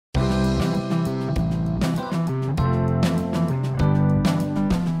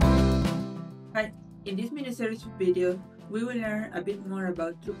In this mini-series video, we will learn a bit more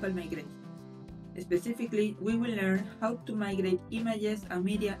about Drupal migration. Specifically, we will learn how to migrate images and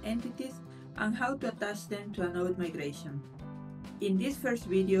media entities and how to attach them to a node migration. In this first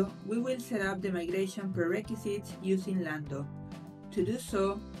video, we will set up the migration prerequisites using Lando. To do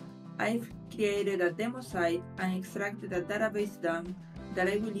so, I've created a demo site and extracted a database dump that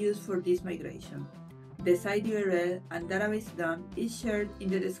I will use for this migration. The site URL and database dump is shared in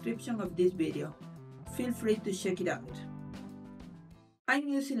the description of this video. Feel free to check it out. I'm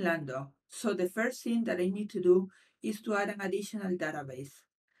using Lando, so the first thing that I need to do is to add an additional database.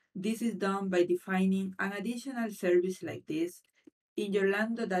 This is done by defining an additional service like this in your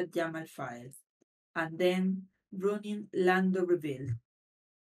lando.yaml file, and then running lando rebuild.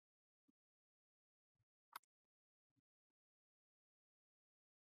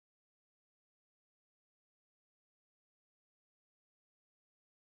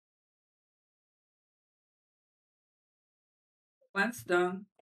 Once done,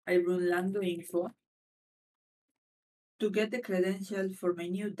 I run lando info to get the credentials for my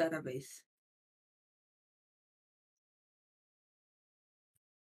new database.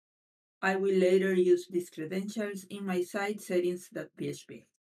 I will later use these credentials in my site settings.php.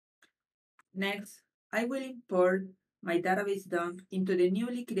 Next, I will import my database dump into the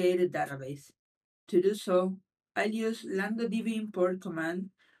newly created database. To do so, I'll use landodb import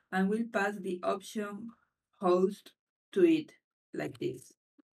command and will pass the option host to it, like this.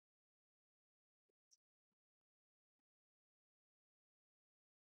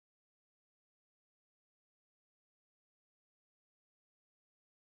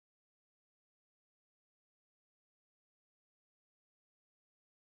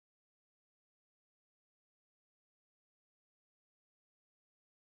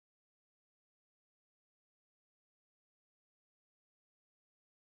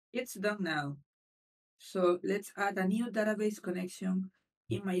 It's done now. So let's add a new database connection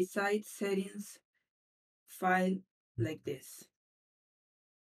in my site settings file like this.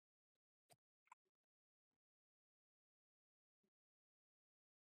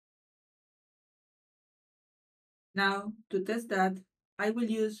 Now, to test that, I will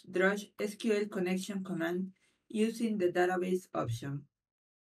use drush SQL connection command using the database option.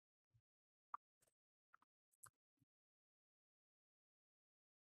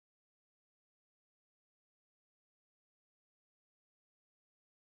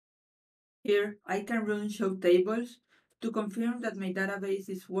 Here, I can run show tables to confirm that my database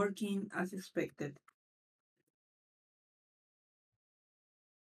is working as expected.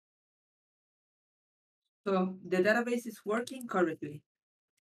 So the database is working correctly.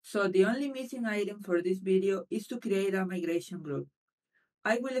 So the only missing item for this video is to create a migration group.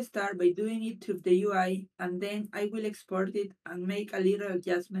 I will start by doing it through the UI, and then I will export it and make a little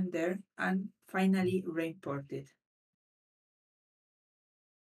adjustment there, and finally re-import it.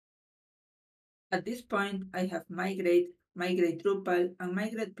 At this point, I have Migrate, Migrate Drupal, and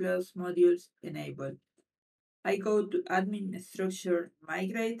Migrate Plus modules enabled. I go to Admin Structure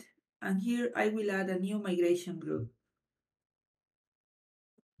Migrate, and here I will add a new migration group.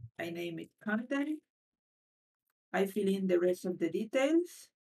 I name it Content. I fill in the rest of the details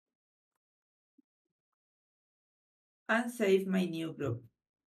and save my new group.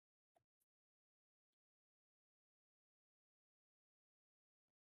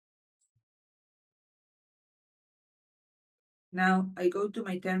 Now I go to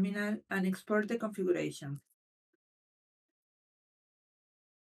my terminal and export the configuration.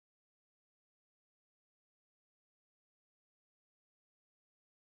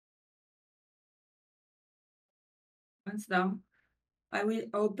 Once done, I will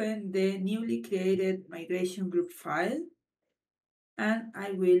open the newly created migration group file and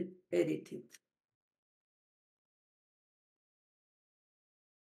I will edit it.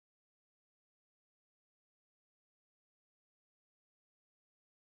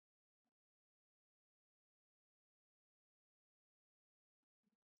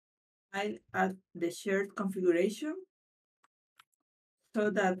 I'll add the shared configuration so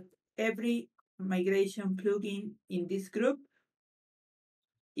that every migration plugin in this group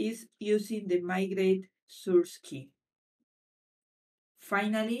is using the migrate source key.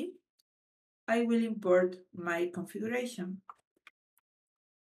 Finally, I will import my configuration.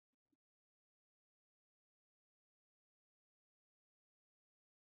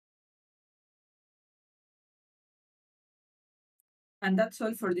 And that's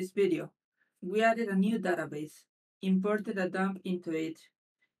all for this video. We added a new database, imported a dump into it,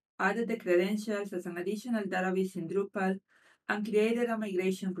 added the credentials as an additional database in Drupal, and created a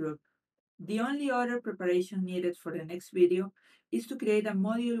migration group. The only other preparation needed for the next video is to create a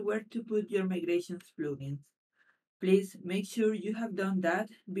module where to put your migrations plugins. Please make sure you have done that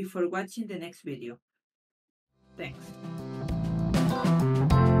before watching the next video. Thanks.